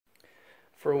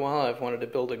For a while I've wanted to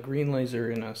build a green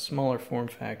laser in a smaller form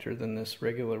factor than this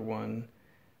regular one,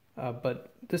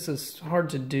 but this is hard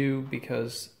to do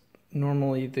because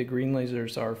normally the green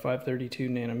lasers are 532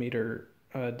 nanometer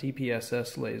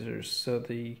DPSS lasers, so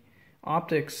the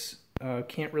optics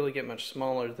can't really get much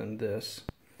smaller than this.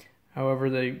 However,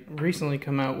 they recently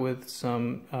come out with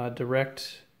some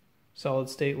direct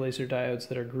solid-state laser diodes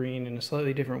that are green in a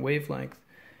slightly different wavelength,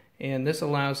 and this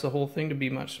allows the whole thing to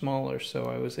be much smaller, so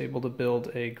I was able to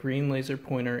build a green laser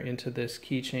pointer into this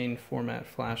keychain format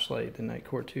flashlight, the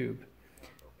Nitecore Tube.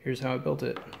 Here's how I built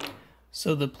it.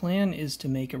 So the plan is to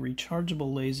make a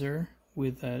rechargeable laser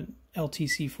with a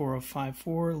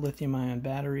LTC4054 lithium-ion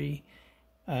battery,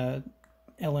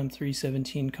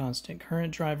 LM317 constant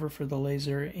current driver for the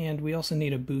laser, and we also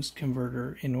need a boost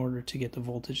converter in order to get the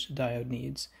voltage the diode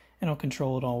needs, and I'll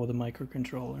control it all with a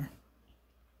microcontroller.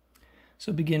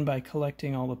 So begin by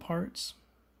collecting all the parts,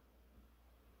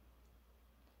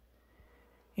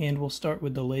 and we'll start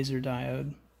with the laser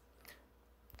diode.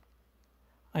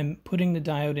 I'm putting the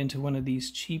diode into one of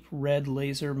these cheap red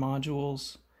laser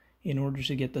modules in order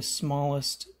to get the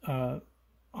smallest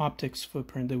optics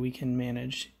footprint that we can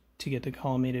manage to get the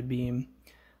collimated beam.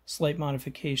 Slight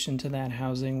modification to that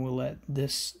housing will let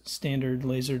this standard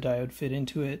laser diode fit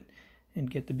into it and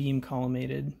get the beam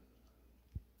collimated,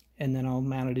 and then I'll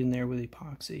mount it in there with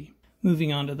epoxy.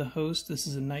 Moving on to the host, this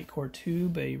is a Nitecore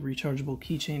Tube, a rechargeable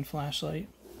keychain flashlight.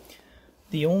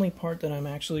 The only part that I'm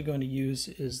actually going to use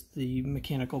is the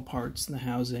mechanical parts, the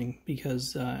housing,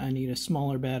 because I need a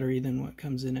smaller battery than what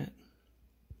comes in it.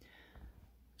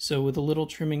 So with a little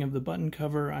trimming of the button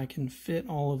cover, I can fit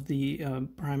all of the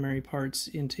primary parts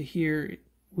into here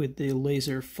with the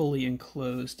laser fully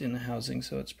enclosed in the housing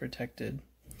so it's protected.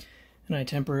 And I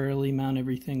temporarily mount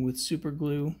everything with super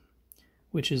glue,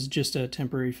 which is just a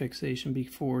temporary fixation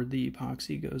before the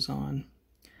epoxy goes on.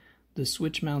 The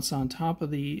switch mounts on top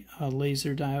of the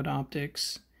laser diode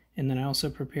optics, and then I also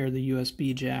prepare the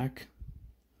USB jack.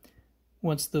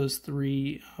 Once those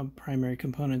three primary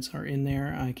components are in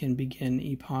there, I can begin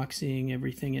epoxying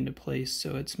everything into place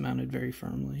so it's mounted very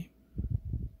firmly.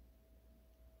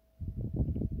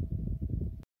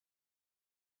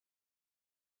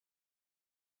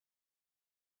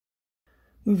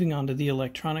 Moving on to the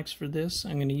electronics for this,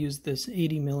 I'm going to use this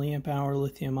 80 milliamp hour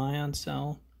lithium-ion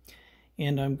cell,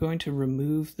 and I'm going to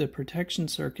remove the protection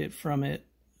circuit from it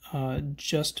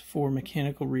just for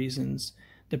mechanical reasons.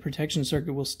 The protection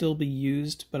circuit will still be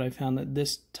used, but I found that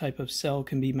this type of cell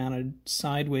can be mounted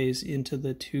sideways into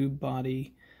the tube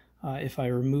body if I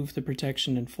remove the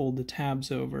protection and fold the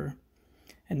tabs over,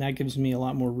 and that gives me a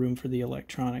lot more room for the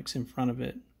electronics in front of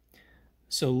it.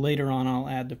 So later on I'll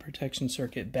add the protection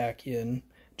circuit back in,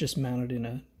 just mounted in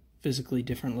a physically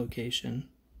different location.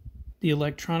 The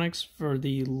electronics for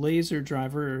the laser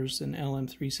driver is an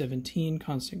LM317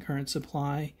 constant current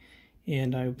supply,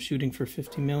 and I'm shooting for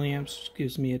 50 milliamps, which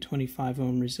gives me a 25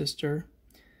 ohm resistor.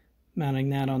 Mounting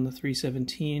that on the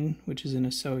 317, which is in a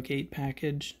SOIC 8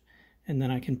 package, and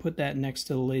then I can put that next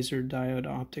to the laser diode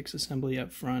optics assembly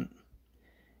up front.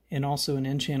 And also an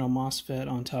N-channel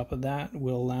MOSFET on top of that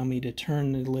will allow me to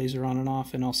turn the laser on and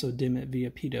off and also dim it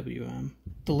via PWM.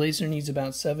 The laser needs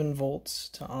about 7 volts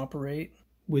to operate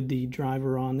with the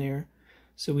driver on there,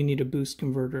 so we need a boost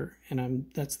converter, and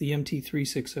that's the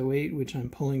MT3608, which I'm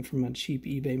pulling from a cheap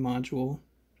eBay module.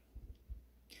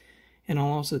 And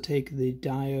I'll also take the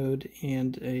diode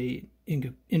and a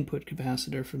input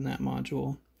capacitor from that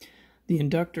module. The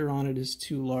inductor on it is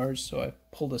too large, so I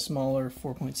pulled a smaller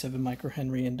 4.7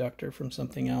 microhenry inductor from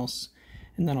something else,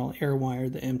 and then I'll air wire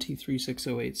the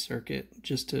MT3608 circuit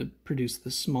just to produce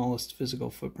the smallest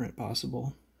physical footprint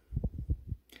possible.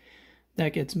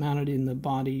 That gets mounted in the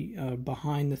body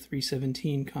behind the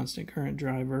 317 constant current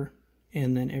driver,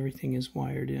 and then everything is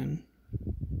wired in.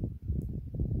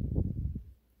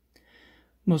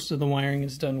 Most of the wiring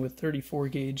is done with 34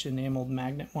 gauge enameled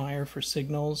magnet wire for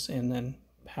signals, and then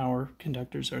power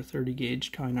conductors are 30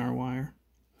 gauge Kynar wire.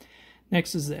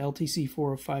 Next is the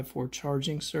LTC4054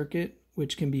 charging circuit,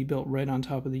 which can be built right on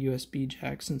top of the USB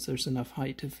jack since there's enough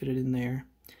height to fit it in there.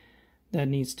 That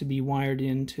needs to be wired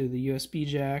into the USB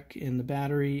jack and the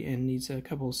battery, and needs a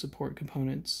couple of support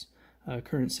components, a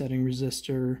current setting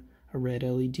resistor, a red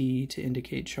LED to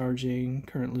indicate charging,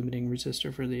 current limiting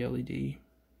resistor for the LED.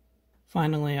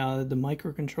 Finally, the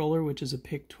microcontroller, which is a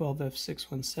PIC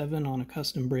 12F617 on a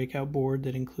custom breakout board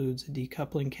that includes a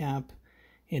decoupling cap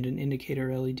and an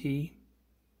indicator LED.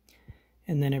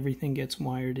 And then everything gets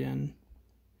wired in.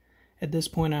 At this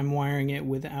point I'm wiring it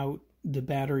without the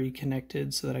battery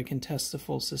connected so that I can test the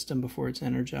full system before it's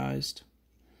energized.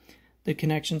 The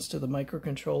connections to the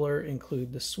microcontroller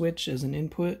include the switch as an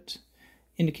input,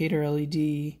 indicator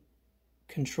LED,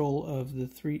 control of the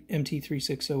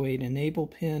MT3608 enable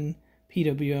pin,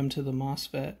 PWM to the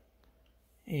MOSFET,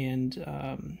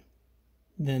 and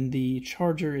then the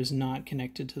charger is not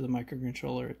connected to the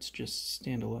microcontroller, it's just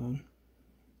standalone.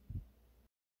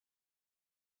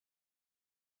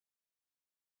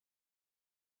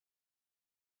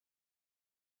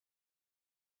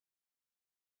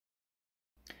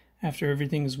 After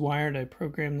everything is wired, I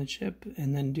program the chip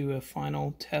and then do a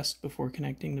final test before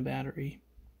connecting the battery.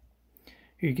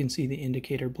 Here you can see the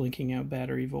indicator blinking out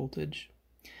battery voltage.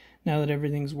 Now that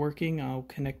everything's working, I'll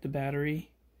connect the battery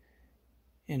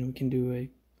and we can do a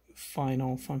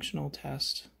final functional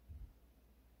test,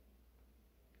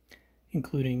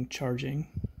 including charging.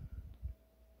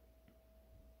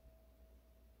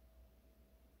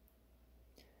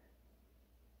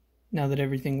 Now that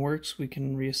everything works, we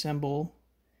can reassemble,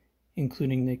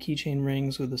 including the keychain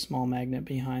rings with a small magnet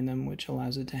behind them, which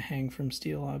allows it to hang from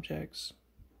steel objects.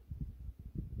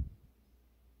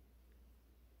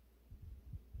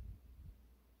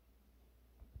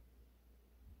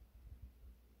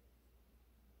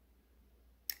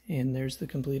 And there's the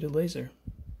completed laser.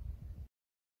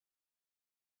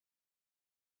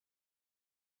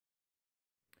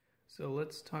 So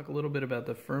let's talk a little bit about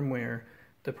the firmware.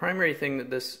 The primary thing that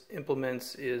this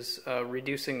implements is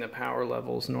reducing the power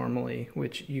levels normally,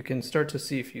 which you can start to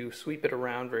see if you sweep it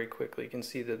around very quickly. You can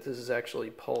see that this is actually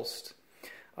pulsed.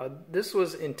 This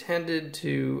was intended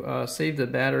to save the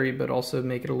battery, but also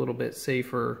make it a little bit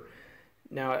safer.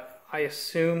 Now, I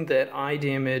assume that eye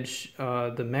damage,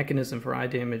 the mechanism for eye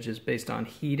damage is based on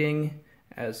heating,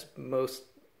 as most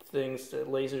things that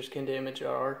lasers can damage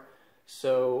are.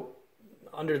 So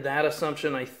under that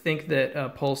assumption, I think that a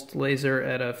pulsed laser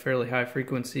at a fairly high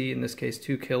frequency, in this case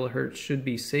 2 kilohertz, should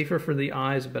be safer for the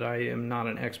eyes, but I am not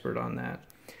an expert on that.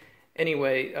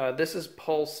 Anyway, this is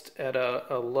pulsed at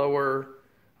a lower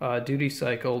duty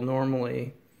cycle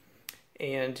normally,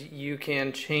 and you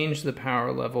can change the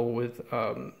power level with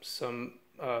some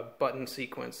button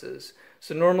sequences.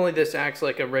 So normally this acts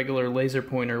like a regular laser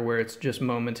pointer where it's just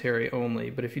momentary only,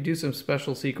 but if you do some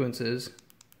special sequences,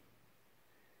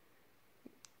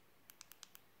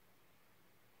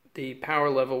 the power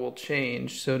level will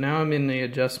change. So now I'm in the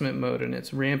adjustment mode and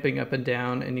it's ramping up and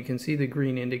down, and you can see the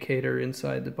green indicator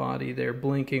inside the body there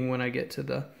blinking when I get to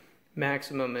the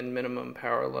maximum and minimum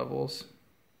power levels.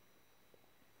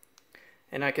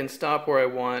 And I can stop where I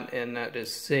want, and that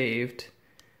is saved.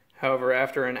 However,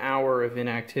 after an hour of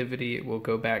inactivity, it will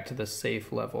go back to the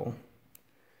safe level,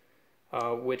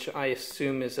 which I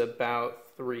assume is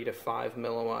about 3 to 5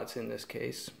 milliwatts in this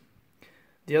case.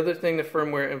 The other thing the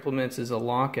firmware implements is a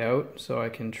lockout, so I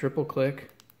can triple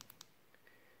click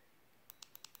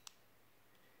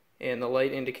and the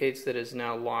light indicates that it's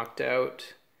now locked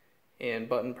out, and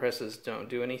button presses don't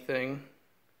do anything,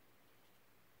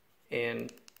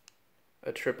 and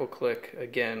a triple click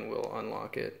again will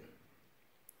unlock it.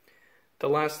 The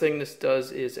last thing this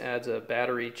does is adds a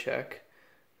battery check.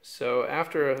 So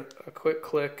after a quick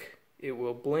click, it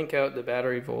will blink out the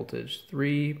battery voltage,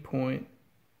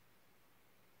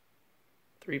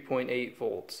 3.8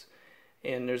 volts,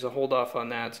 and there's a hold off on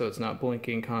that, so it's not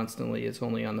blinking constantly. It's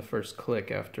only on the first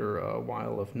click after a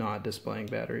while of not displaying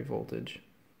battery voltage.